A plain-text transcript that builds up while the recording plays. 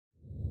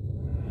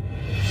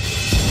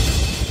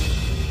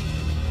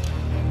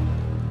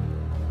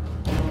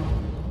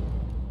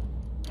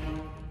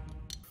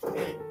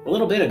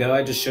little bit ago,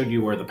 I just showed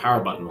you where the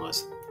power button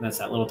was. And that's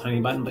that little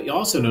tiny button, but you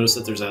also notice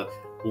that there's a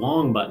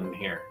long button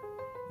here.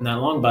 And that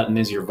long button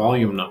is your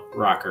volume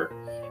rocker.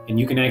 And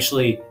you can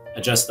actually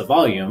adjust the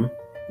volume.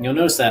 And you'll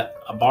notice that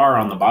a bar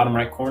on the bottom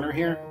right corner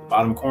here, the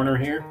bottom corner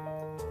here,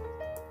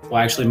 will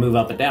actually move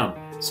up and down.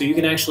 So you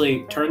can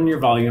actually turn your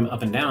volume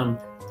up and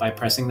down by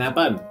pressing that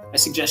button. I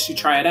suggest you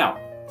try it out.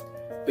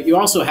 But you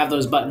also have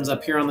those buttons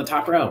up here on the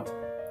top row.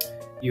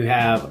 You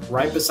have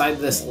right beside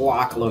this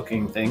lock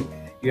looking thing,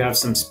 you have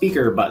some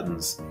speaker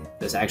buttons.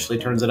 This actually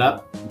turns it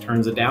up and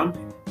turns it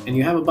down. And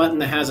you have a button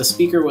that has a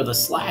speaker with a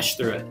slash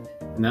through it.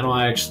 And that'll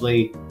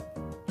actually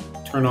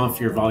turn off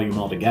your volume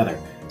altogether.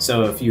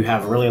 So if you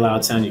have a really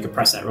loud sound, you can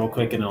press that real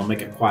quick and it'll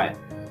make it quiet.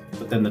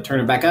 But then to turn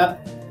it back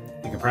up,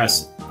 you can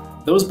press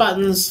those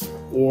buttons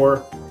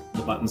or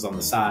the buttons on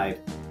the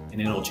side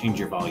and it'll change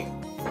your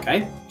volume.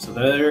 Okay, so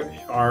there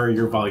are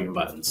your volume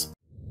buttons.